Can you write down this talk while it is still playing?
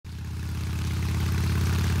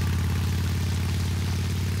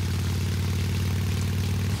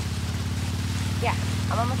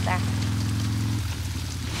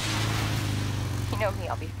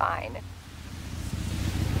fine.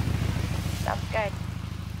 Sounds good.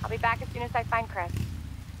 I'll be back as soon as I find Chris.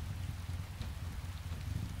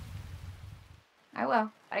 I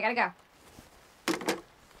will, but I gotta go.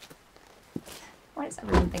 Why does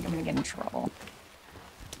everyone think I'm gonna get in trouble?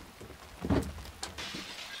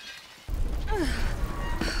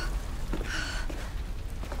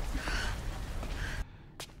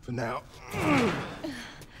 For now.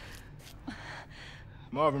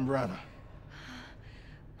 Marvin Browner.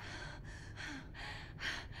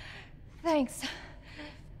 Thanks.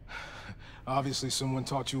 Obviously someone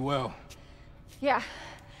taught you well. Yeah,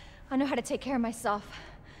 I know how to take care of myself.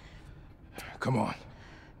 Come on.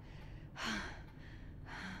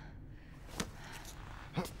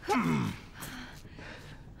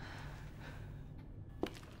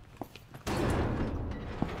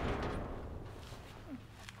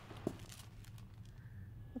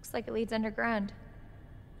 Looks like it leads underground.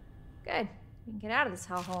 Good. We can get out of this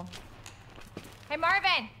hellhole. Hey,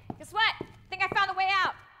 Marvin! Guess what? I think I found the way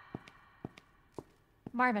out!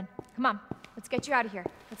 Marvin, come on. Let's get you out of here.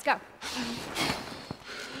 Let's go.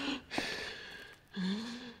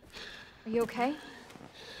 Are you okay?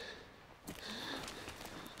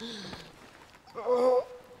 Oh,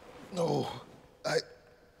 no.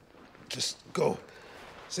 Just go.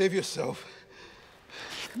 Save yourself.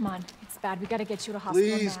 Come on. It's bad. We gotta get you to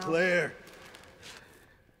hospital Please, now. Claire.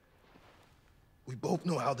 We both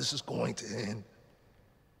know how this is going to end.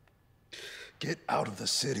 Get out of the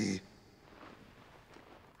city.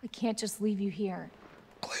 I can't just leave you here.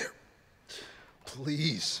 Claire,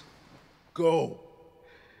 please, go.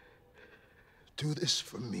 Do this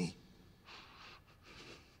for me.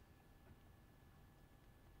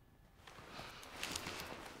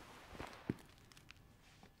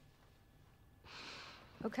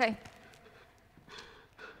 Okay.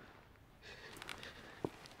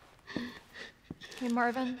 Hey,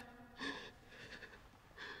 Marvin.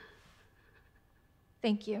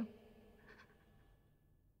 Thank you.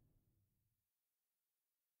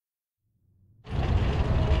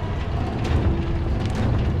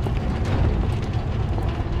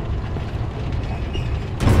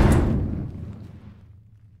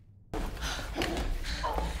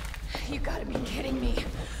 You gotta be kidding me.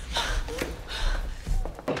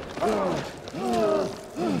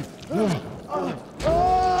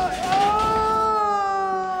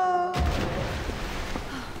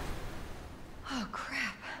 Oh,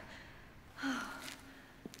 crap. Oh,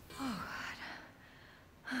 God.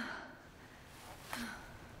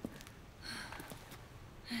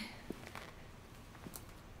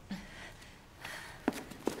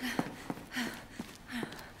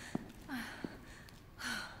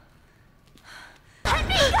 Let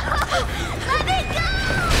me go! Let me go!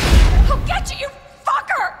 I'll get you, you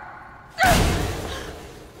fucker!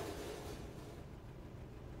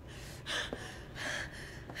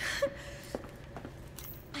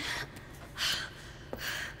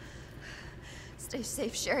 Stay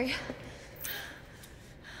safe, Sherry.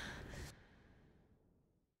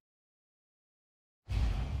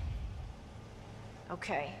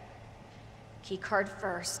 Okay. Key card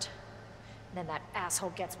first. Then that asshole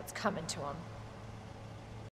gets what's coming to him.